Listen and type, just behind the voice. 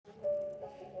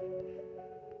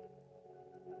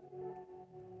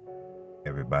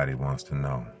Everybody wants to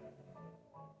know.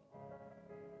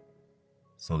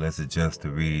 So let's adjust the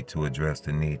read to address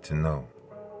the need to know.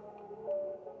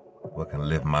 What can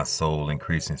lift my soul,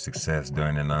 increasing success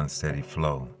during an unsteady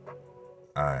flow?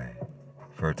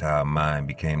 Fertile mind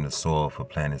became the soil for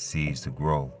planted seeds to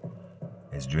grow.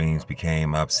 As dreams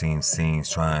became obscene scenes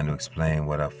trying to explain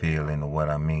what I feel into what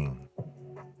I mean.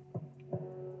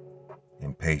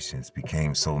 Impatience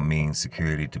became so mean,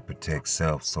 security to protect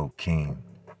self so keen.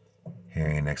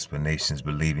 Hearing explanations,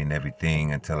 believing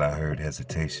everything until I heard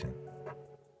hesitation.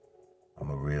 I'm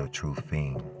a real true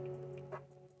fiend.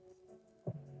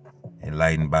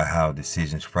 Enlightened by how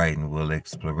decisions frighten, will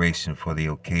exploration for the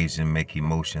occasion make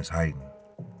emotions heighten?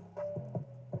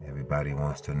 Everybody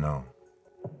wants to know.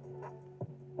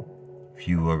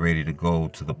 Few are ready to go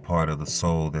to the part of the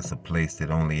soul that's a place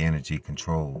that only energy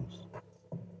controls.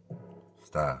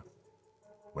 Stop.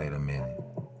 Wait a minute.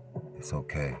 It's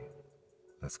okay.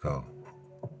 Let's go.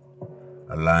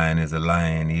 A lion is a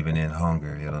lion even in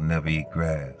hunger. It'll never eat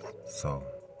grass. So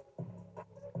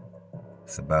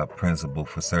it's about principle.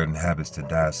 For certain habits to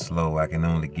die slow, I can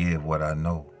only give what I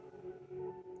know.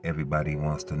 Everybody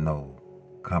wants to know.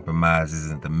 Compromise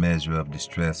isn't the measure of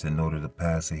distress in order to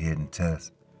pass a hidden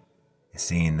test. It's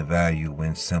seeing the value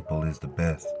when simple is the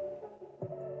best.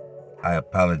 I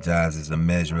apologize is a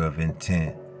measure of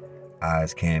intent.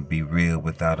 Eyes can't be real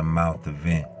without a mouth to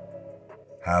vent.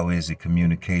 How is it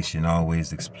communication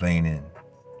always explaining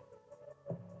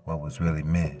what was really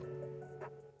meant?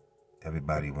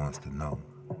 Everybody wants to know.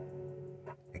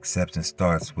 Acceptance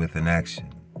starts with an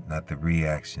action, not the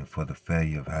reaction for the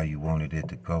failure of how you wanted it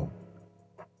to go.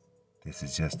 This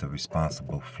is just a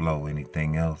responsible flow.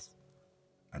 Anything else,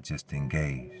 I just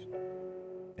engaged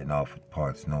and offered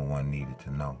parts no one needed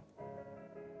to know.